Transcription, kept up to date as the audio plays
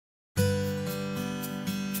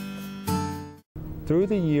Through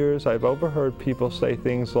the years, I've overheard people say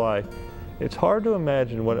things like, "It's hard to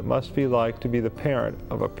imagine what it must be like to be the parent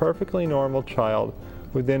of a perfectly normal child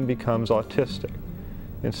who then becomes autistic."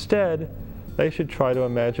 Instead, they should try to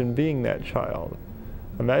imagine being that child.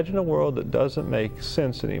 Imagine a world that doesn't make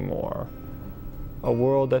sense anymore. A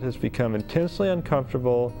world that has become intensely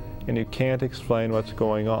uncomfortable and you can't explain what's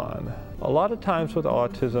going on. A lot of times with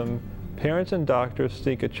autism, parents and doctors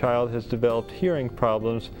think a child has developed hearing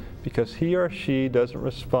problems because he or she doesn't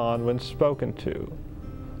respond when spoken to.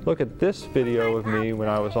 Look at this video of me when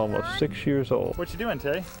I was almost 6 years old. What you doing,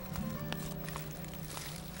 Tay?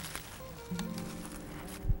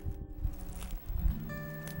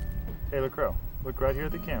 Taylor Crowe, look right here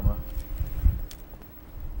at the camera.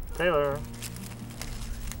 Taylor,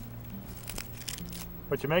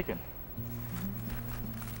 what you making?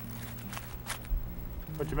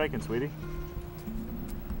 What you making, sweetie?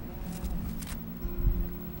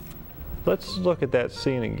 Let's look at that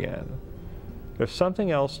scene again. There's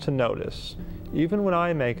something else to notice. Even when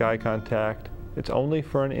I make eye contact, it's only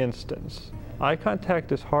for an instance. Eye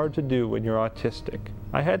contact is hard to do when you're autistic.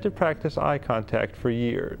 I had to practice eye contact for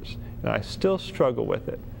years, and I still struggle with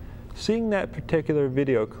it. Seeing that particular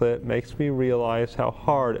video clip makes me realize how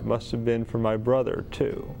hard it must have been for my brother,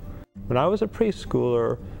 too. When I was a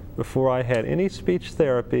preschooler, before I had any speech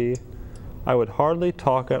therapy, I would hardly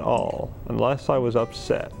talk at all, unless I was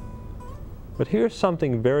upset. But here's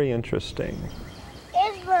something very interesting.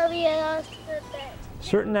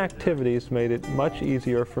 Certain activities made it much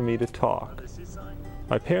easier for me to talk.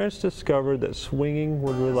 My parents discovered that swinging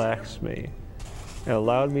would relax me and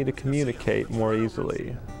allowed me to communicate more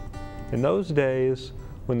easily. In those days,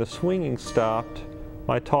 when the swinging stopped,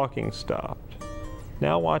 my talking stopped.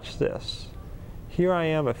 Now watch this. Here I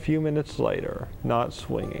am a few minutes later, not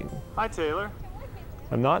swinging. Hi, Taylor.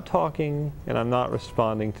 I'm not talking and I'm not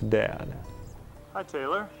responding to Dad. Hi,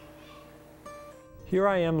 Taylor. Here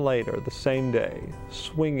I am later, the same day,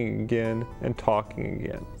 swinging again and talking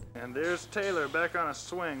again. And there's Taylor back on a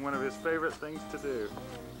swing, one of his favorite things to do.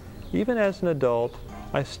 Even as an adult,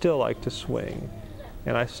 I still like to swing,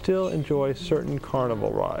 and I still enjoy certain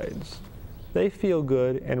carnival rides. They feel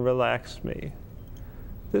good and relax me.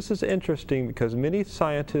 This is interesting because many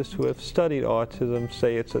scientists who have studied autism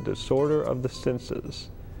say it's a disorder of the senses.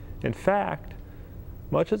 In fact,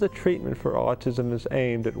 much of the treatment for autism is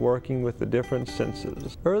aimed at working with the different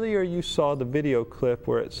senses. Earlier you saw the video clip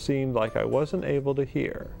where it seemed like I wasn't able to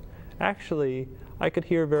hear. Actually, I could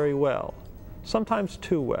hear very well, sometimes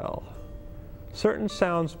too well. Certain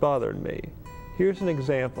sounds bothered me. Here's an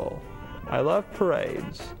example. I love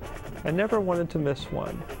parades. I never wanted to miss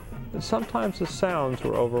one, but sometimes the sounds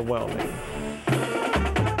were overwhelming.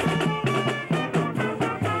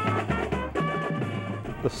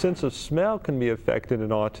 The sense of smell can be affected in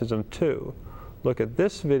autism too. Look at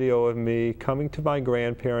this video of me coming to my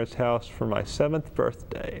grandparents' house for my 7th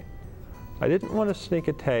birthday. I didn't want to sneak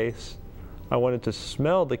a taste, I wanted to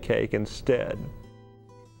smell the cake instead.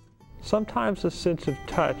 Sometimes the sense of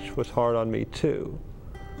touch was hard on me too.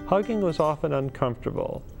 Hugging was often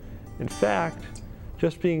uncomfortable. In fact,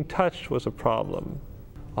 just being touched was a problem.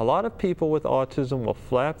 A lot of people with autism will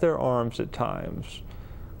flap their arms at times,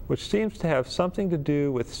 which seems to have something to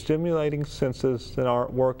do with stimulating senses that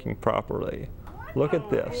aren't working properly. Look at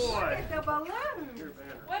this. It's a balloon.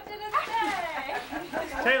 What did it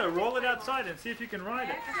say? Taylor, roll it outside and see if you can ride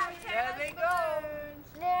it. There they go.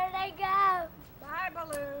 There they go. Bye,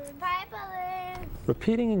 balloon. Bye, balloon.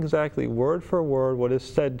 Repeating exactly word for word what is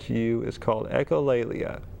said to you is called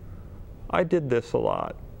echolalia. I did this a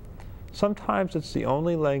lot. Sometimes it's the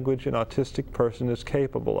only language an autistic person is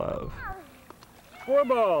capable of. 4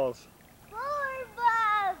 balls.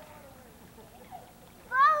 Rollerball.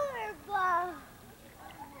 Rollerball.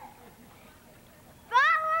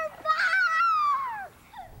 Rollerball.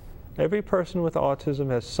 Every person with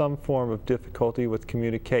autism has some form of difficulty with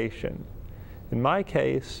communication. In my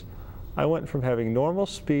case, I went from having normal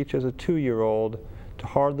speech as a 2-year-old to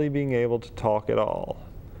hardly being able to talk at all.